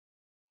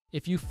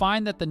If you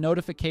find that the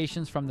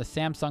notifications from the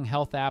Samsung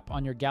Health app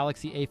on your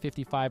Galaxy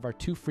A55 are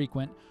too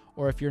frequent,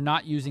 or if you're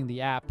not using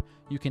the app,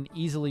 you can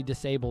easily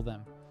disable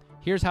them.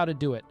 Here's how to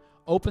do it.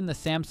 Open the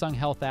Samsung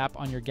Health app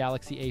on your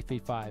Galaxy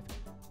A55.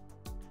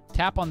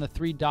 Tap on the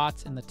three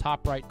dots in the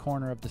top right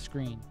corner of the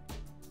screen.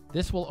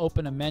 This will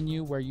open a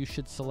menu where you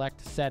should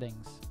select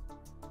Settings.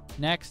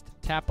 Next,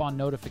 tap on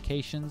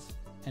Notifications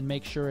and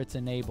make sure it's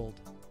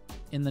enabled.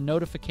 In the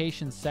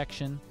Notifications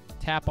section,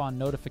 tap on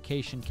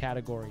Notification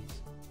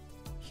Categories.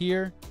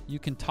 Here, you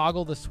can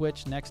toggle the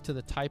switch next to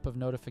the type of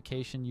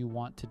notification you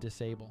want to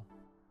disable.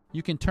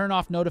 You can turn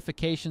off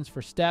notifications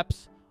for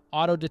steps,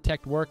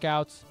 auto-detect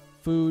workouts,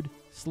 food,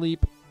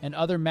 sleep, and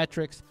other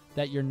metrics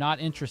that you're not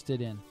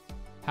interested in.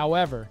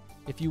 However,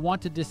 if you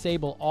want to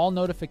disable all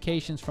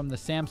notifications from the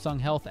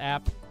Samsung Health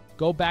app,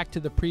 go back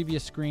to the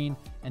previous screen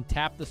and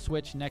tap the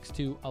switch next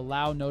to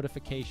Allow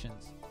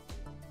Notifications.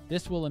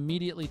 This will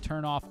immediately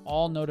turn off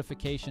all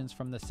notifications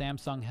from the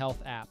Samsung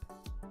Health app.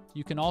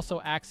 You can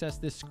also access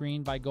this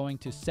screen by going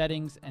to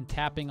Settings and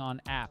tapping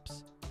on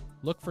Apps.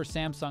 Look for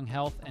Samsung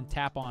Health and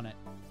tap on it.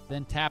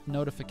 Then tap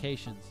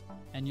Notifications,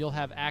 and you'll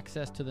have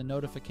access to the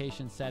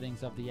notification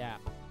settings of the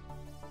app.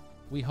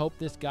 We hope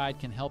this guide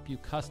can help you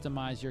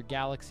customize your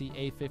Galaxy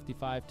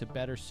A55 to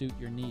better suit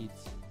your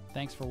needs.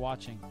 Thanks for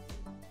watching.